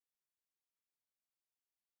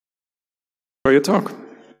for your talk.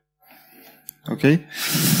 Okay.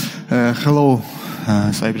 Hello,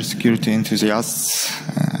 cybersecurity enthusiasts,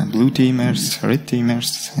 blue teamers, red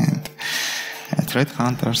teamers, and threat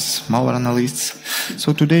hunters, malware analysts.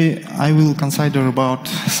 So today I will consider about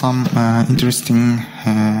some interesting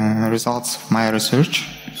results of my research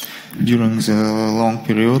during the long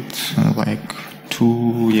period, like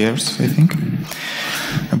 2 years, I think,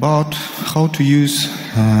 about how to use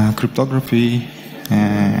cryptography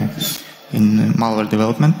in malware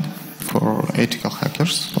development for ethical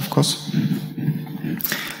hackers, of course.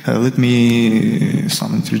 Let me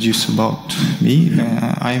introduce about me.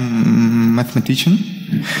 I'm a mathematician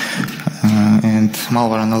and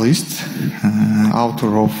malware analyst,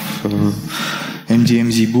 author of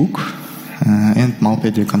MDMZ book and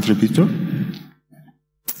Malpedia contributor.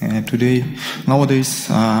 Nowadays,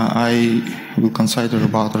 I will consider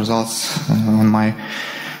about results on my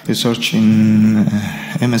research in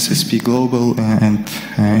MSSP Global and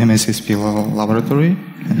MSSP Laboratory,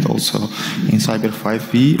 and also in Cyber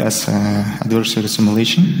 5V as adversary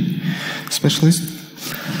simulation specialist.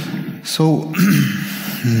 So,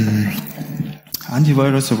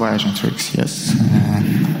 antivirus evasion tricks, yes.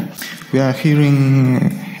 We are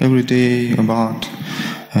hearing every day about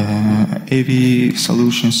AV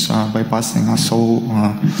solutions bypassing are so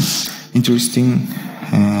interesting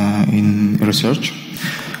in research.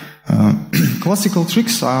 Classical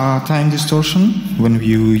tricks are time distortion when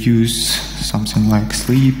you use something like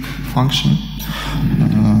sleep function,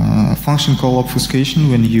 function call obfuscation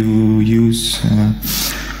when you use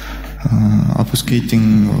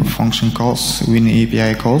obfuscating function calls when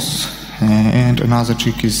API calls, and another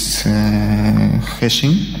trick is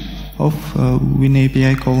hashing of Win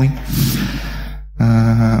API calling.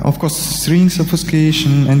 Of course, strings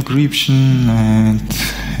obfuscation, encryption, and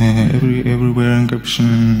everywhere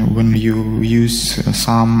encryption when you use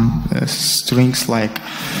some strings like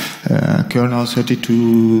kernel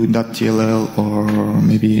 32.dll or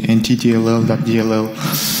maybe ntdll.dll.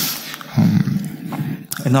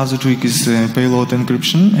 Another trick is payload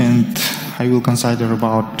encryption, and I will consider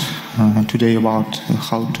about today about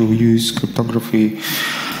how to use cryptography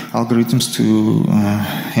algorithms to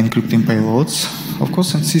encrypting payloads, of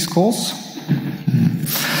course, and syscalls.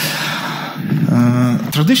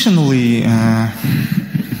 Traditionally,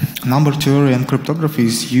 number theory and cryptography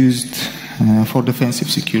is used for defensive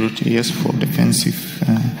security, yes, for defensive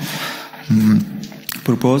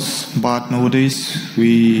purpose. But nowadays,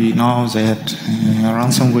 we know that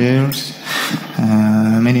ransomwares,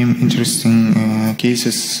 many interesting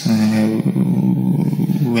cases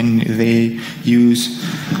when they use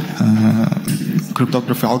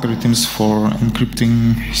cryptography algorithms for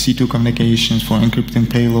encrypting C2 communications, for encrypting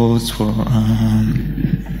payloads, for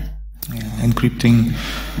encrypting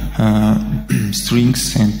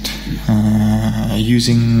strings, and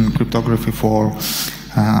using cryptography for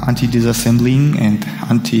anti-disassembling and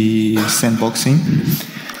anti-sandboxing.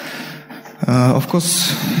 Of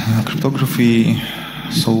course, cryptography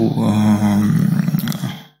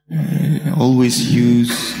always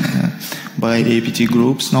used by APT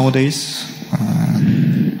groups nowadays.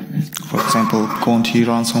 For example, Conti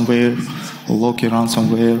ransomware or Loki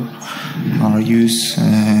ransomware are use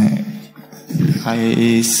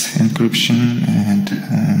IAS encryption, and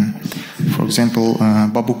for example,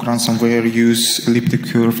 Babuk ransomware use elliptic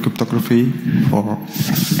curve cryptography for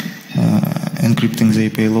encrypting the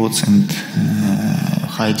payloads and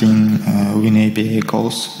hiding Win API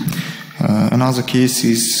calls. Another case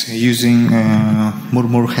is using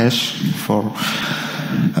murmur hash for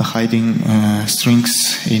hiding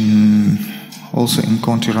strings also in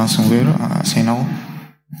Conti ransomware, as I know.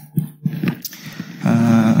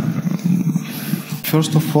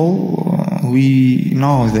 First of all, we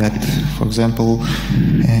know that, for example,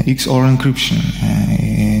 XOR encryption,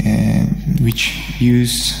 which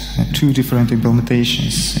use two different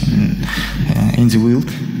implementations in the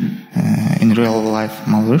wild, in real-life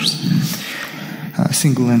malwares,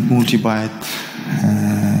 single and multi-byte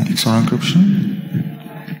XOR encryption,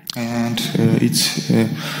 and it's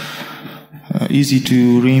easy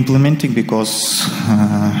to re-implementing because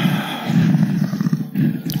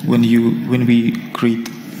when we create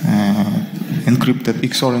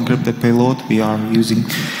XOR encrypted payload, we are using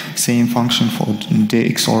same function for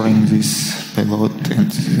de-XORing this payload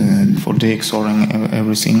and for de-XORing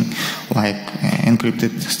everything like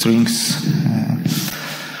encrypted strings.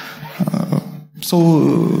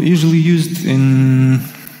 So usually used in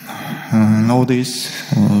nowadays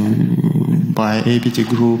by APT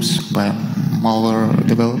groups, by malware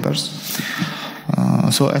developers.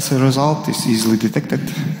 So as a result, it's easily detected.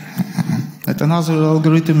 And another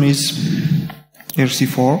algorithm is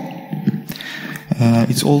RC4.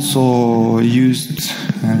 It's also used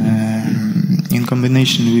in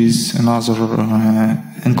combination with another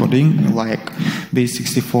encoding like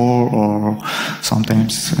base64 or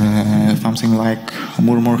sometimes something like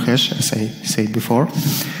murmur hash, as I said before.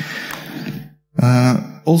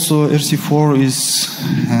 Also, RC4 is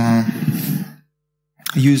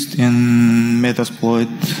used in Metasploit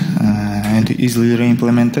and easily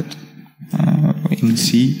re-implemented in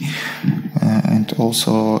C, and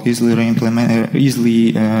also easily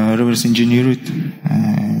reverse engineered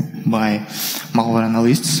by malware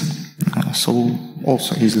analysts, so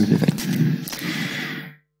also easily detected.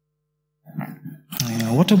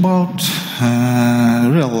 What about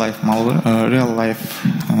real-life malware? Real-life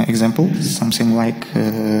example, something like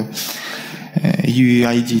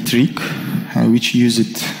UEID trick, which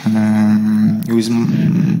used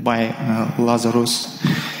by Lazarus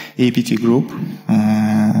APT group.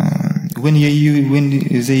 When they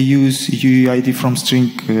use UEID from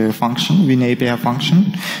string function, WinAPI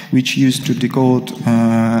function, which used to decode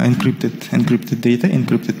encrypted data,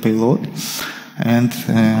 encrypted payload, and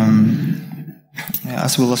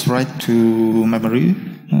as well as write to memory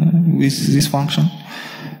with this function.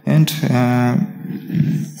 And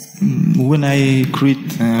when I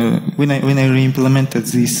re-implemented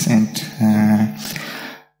this and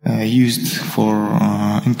used for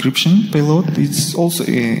encryption payload, it's also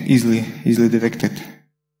easily detected.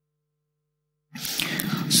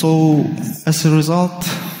 So as a result,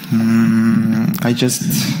 I just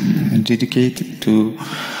dedicated to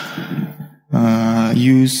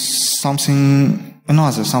use something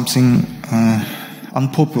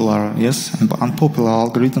unpopular, unpopular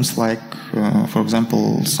algorithms like, for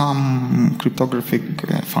example, some cryptographic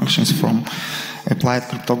functions from Applied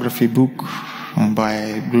Cryptography book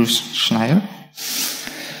by Bruce Schneier.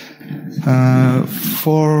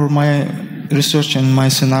 For my research and my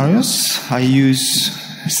scenarios, I use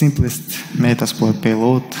simplest Metasploit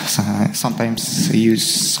payload. Sometimes I use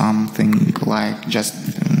something like just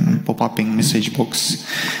pop-upping message box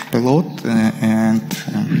payload, and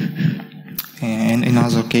in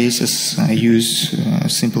other cases I use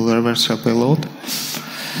simple reverse shell payload,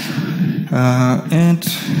 and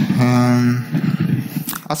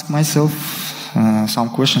ask myself some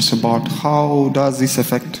questions about how does this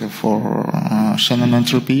affect for Shannon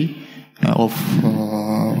entropy of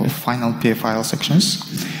final PA file sections,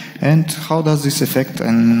 and how does this affect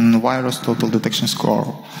an virus total detection score.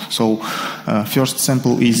 So first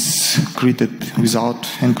sample is created without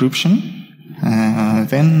encryption,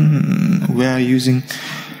 then we are using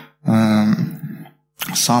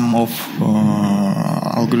some of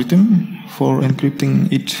algorithm for encrypting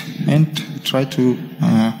it and try to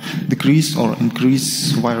decrease or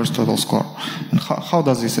increase virus total score. And how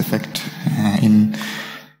does this affect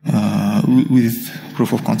with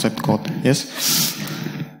proof of concept code? Yes.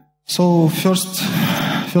 So first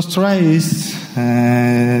try is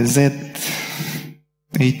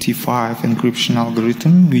Z85 encryption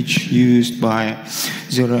algorithm, which used by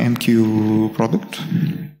 0MQ product,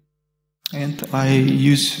 and I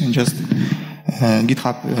use just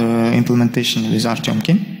GitHub implementation with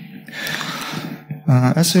Artyomkin.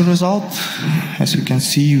 As a result, as you can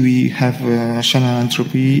see, we have Shannon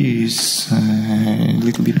entropy is a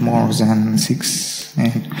little bit more than 6,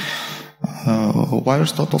 and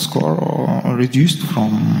virus total score reduced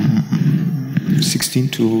from 16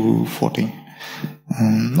 to 14.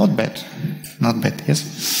 Not bad,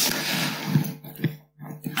 yes.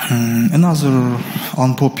 Another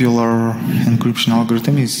unpopular encryption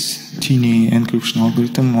algorithm is Tiny encryption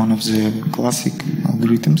algorithm, one of the classic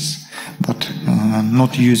algorithms, but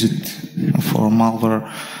not used for malware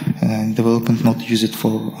development, not used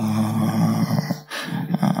for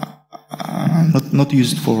not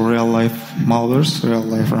used for real life malwares, real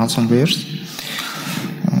life ransomwares.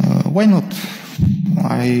 Why not?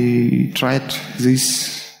 I tried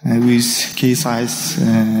this with case size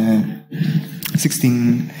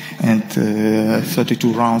 16 and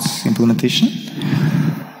 32 rounds implementation.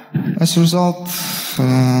 As a result,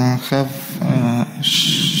 have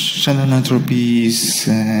Shannon entropy is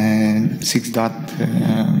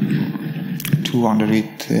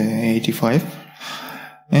 6.285,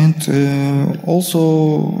 and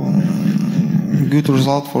also good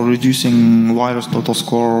result for reducing virus total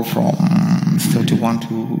score from 31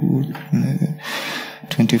 to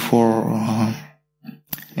 24,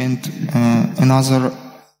 and in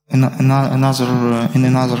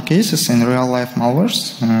other cases, in real life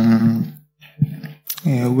malwares,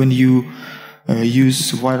 when you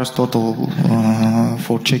use virus total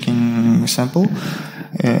for checking sample,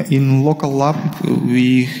 in local lab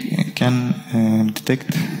we can detect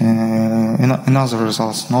another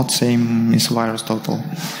results, not same as VirusTotal,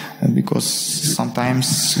 because sometimes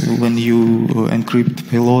when you encrypt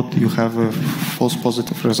payload, you have false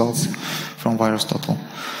positive results from VirusTotal.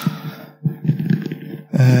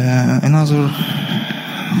 Another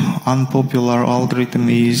unpopular algorithm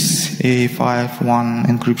is A51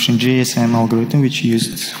 encryption GSM algorithm, which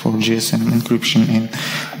used for GSM encryption. And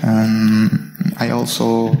I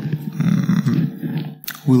also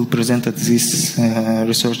will present this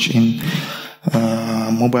research in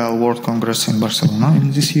Mobile World Congress in Barcelona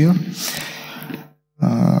in this year.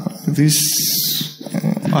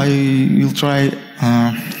 I will try.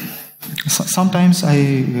 Sometimes I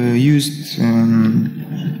used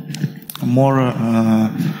more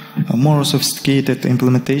sophisticated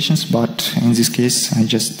implementations, but in this case I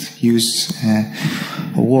just use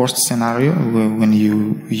a worst scenario when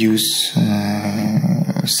you use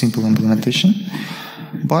simple implementation,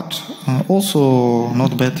 but also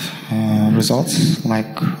not bad results,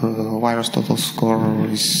 like VirusTotal score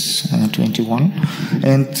is 21.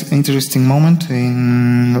 And interesting moment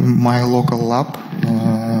in my local lab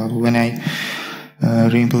when I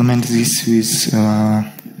re-implement this with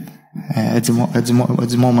at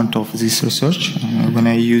the moment of this research, when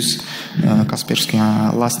I use Kaspersky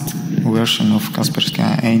last version of Kaspersky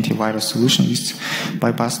antivirus solution, it's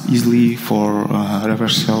bypassed easily for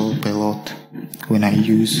reversal payload when I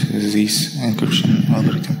use this encryption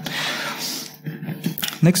algorithm.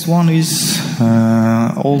 Next one is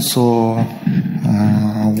also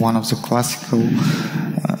one of the classical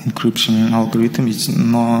encryption algorithm. It's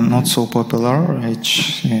not so popular. It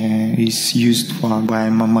is used by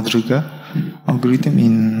Madriga algorithm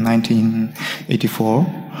in 1984.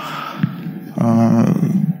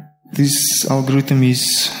 This algorithm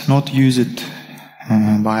is not used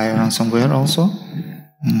by ransomware also,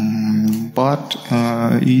 but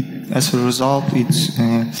as a result it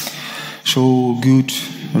show good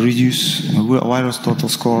reduce VirusTotal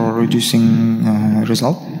score reducing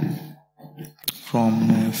result from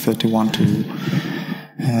 31 to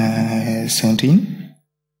 17.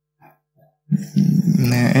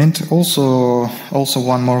 And also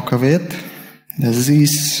one more caveat: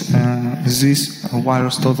 this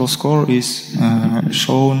VirusTotal score is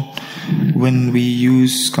shown when we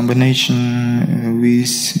use combination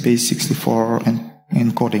with base 64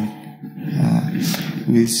 encoding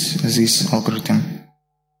with this algorithm.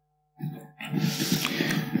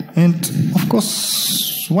 And of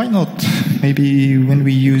course, why not? Maybe when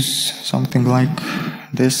we use something like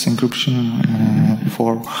this encryption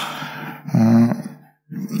for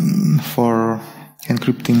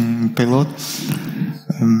encrypting payload.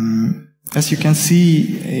 As you can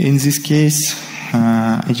see, in this case,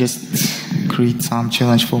 I just create some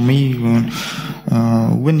challenge for me.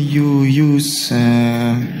 When you use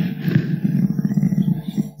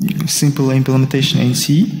simple implementation in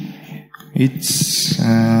C, it's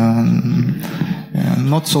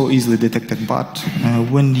not so easily detected, but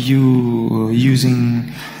when you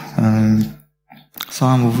using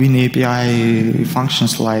some Win API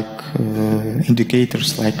functions like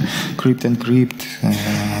indicators like crypt encrypt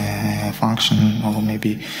function, or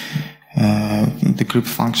maybe the crypt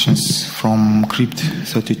functions from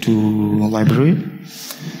crypt32 library,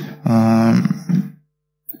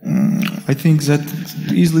 I think that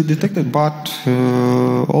easily detected, but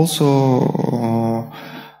also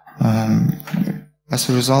as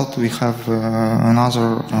a result we have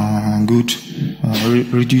another good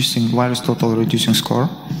reducing VirusTotal reducing score.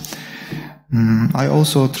 I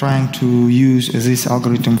also trying to use this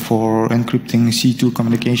algorithm for encrypting C2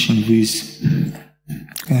 communication with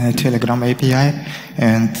Telegram API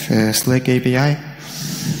and Slack API.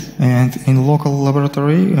 And in local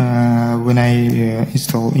laboratory, when I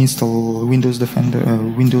install Windows Defender,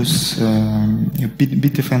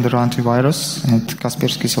 Bitdefender antivirus and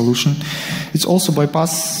Kaspersky solution, it's also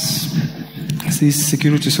bypass these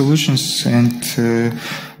security solutions. And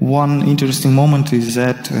one interesting moment is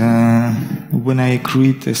that when I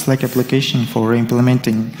create a Slack application for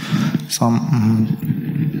implementing some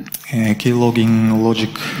keylogging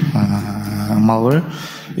logic malware,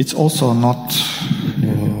 it's also not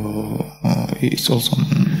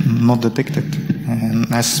detected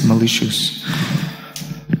as malicious.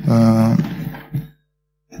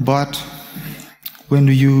 But when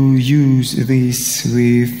you use this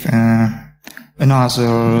with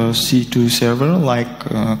another C2 server, like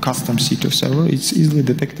custom C2 server, it's easily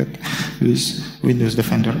detected with Windows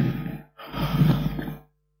Defender.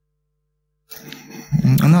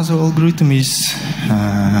 Another algorithm is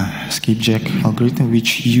skipjack algorithm,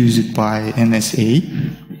 which is used by NSA.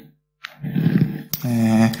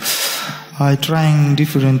 I trying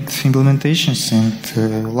different implementations,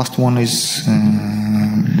 and last one is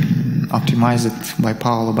optimized by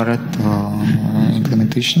Paolo Barretto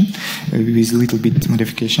implementation with little bit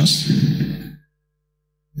modifications.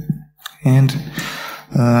 And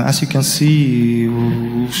as you can see,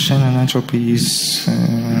 Shannon entropy is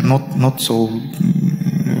not so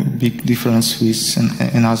big difference with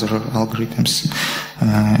another algorithms,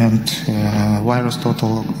 and virus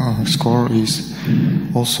total score is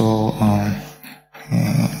also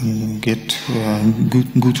get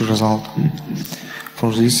good result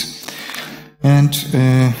for this. And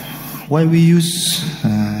why we use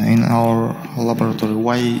in our laboratory,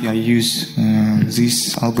 why I use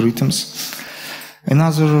these algorithms?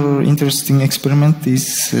 Another interesting experiment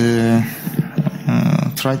is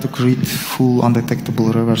try to create full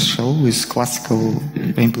undetectable reverse shell with classical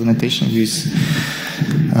implementation with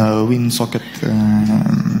WinSocket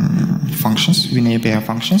functions, WinAPI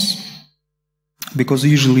functions. Because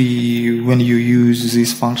usually when you use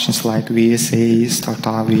these functions like VSA,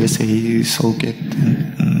 startup, VSA, socket,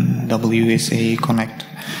 and WSA connect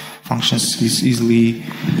functions is easily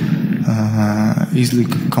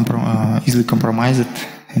compromised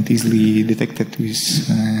and easily detected with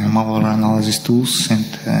malware analysis tools and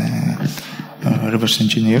reverse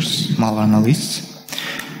engineers, malware analysts.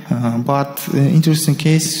 But interesting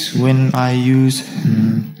case when I use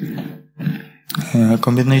a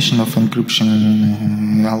combination of encryption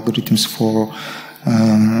algorithms for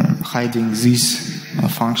hiding these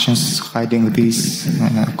functions, hiding these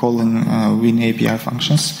calling WinAPI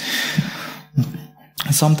functions.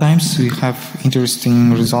 Sometimes we have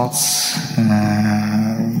interesting results,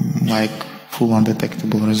 like full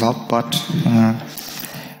undetectable result, but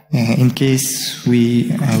in case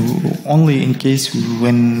we only in case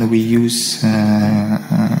when we use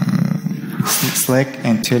Slack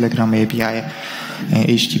and Telegram API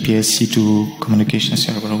HTTPS C2 communication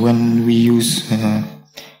server. When we use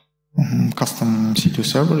custom C2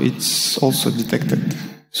 server, it's also detected.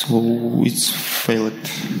 So it's failed,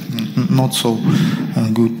 not so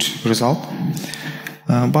good result.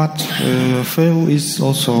 But fail is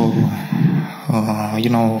also,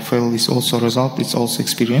 fail is also result. It's also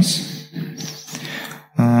experience.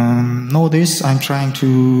 Nowadays, I'm trying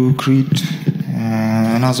to create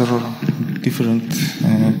another different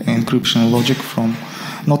encryption logic from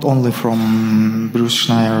not only from Bruce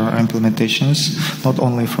Schneier implementations, not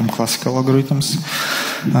only from classical algorithms.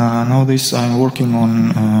 Nowadays I'm working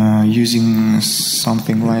on using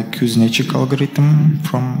something like Kuznechik algorithm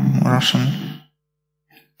from Russian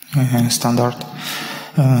standard.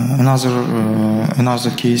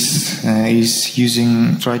 Another case is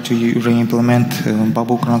try to re-implement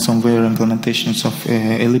Babuk ransomware implementations of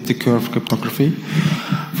elliptic curve cryptography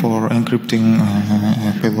for encrypting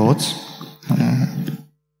payloads.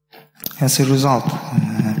 As a result,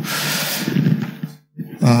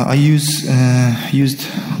 I used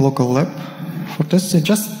local lab for this,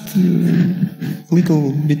 just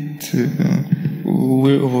little bit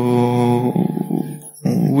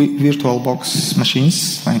virtual box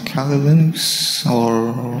machines like Kali Linux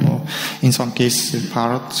or in some cases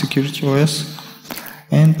Parrot Security OS,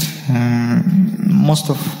 and most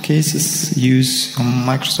of cases use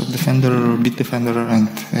Microsoft Defender, Bitdefender, and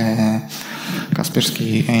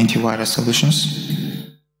Kaspersky antivirus solutions,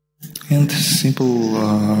 and simple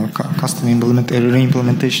custom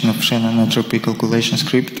re-implementation of Shannon entropy calculation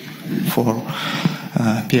script for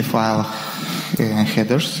PFI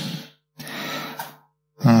headers.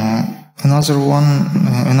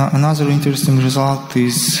 Another interesting result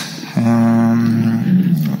is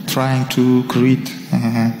trying to create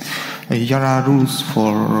Yara rules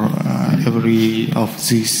for every of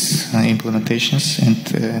these implementations and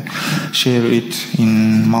share it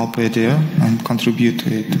in Malpedia and contribute to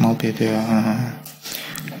it Malpedia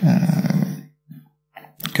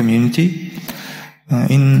community.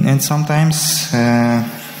 And sometimes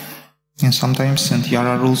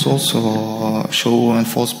Yara rules also show and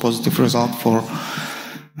false positive result for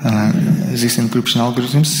these encryption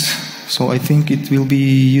algorithms. So I think it will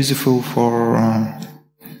be useful for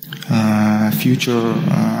future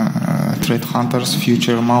threat hunters,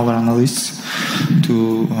 future malware analysts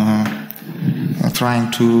to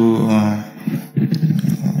trying to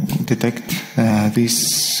detect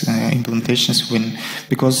these implementations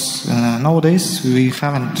because nowadays we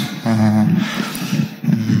haven't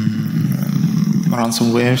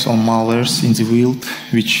ransomwares or malwares in the field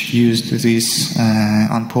which used these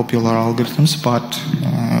unpopular algorithms, but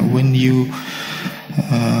when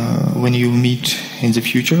you meet in the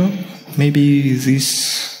future, maybe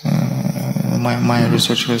this my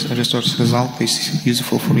research result is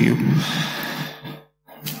useful for you.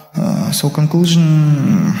 So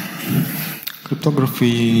conclusion,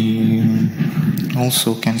 cryptography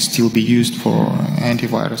also can still be used for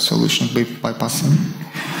antivirus solution bypassing,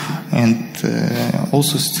 and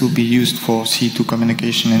also still be used for C2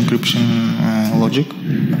 communication encryption logic.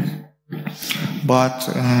 But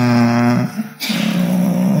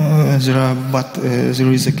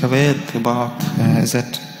there is a caveat about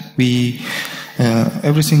that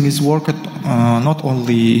everything is worked. Not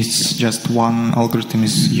only it's just one algorithm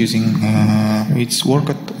is using. It's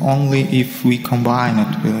worked only if we combine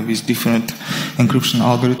it with different encryption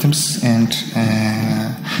algorithms and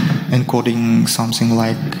encoding something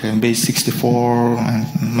like base 64 and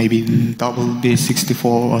maybe double base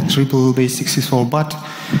 64 or triple base 64. But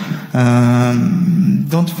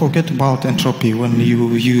don't forget about entropy when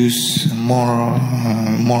you use more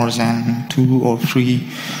than 2 or 3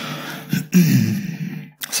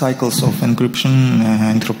 cycles of encryption.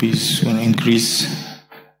 Entropies will increase.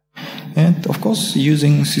 And of course,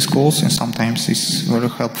 using syscalls and sometimes is very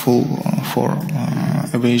helpful for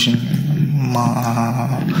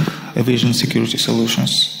evasion security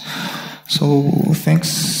solutions. So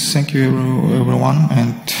thank you everyone,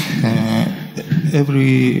 and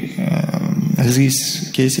these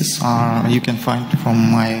cases you can find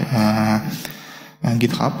from my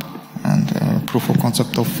GitHub, and proof of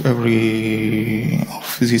concept of every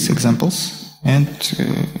of these examples, and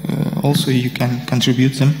also you can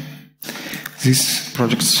contribute them these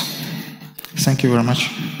projects. Thank you very much.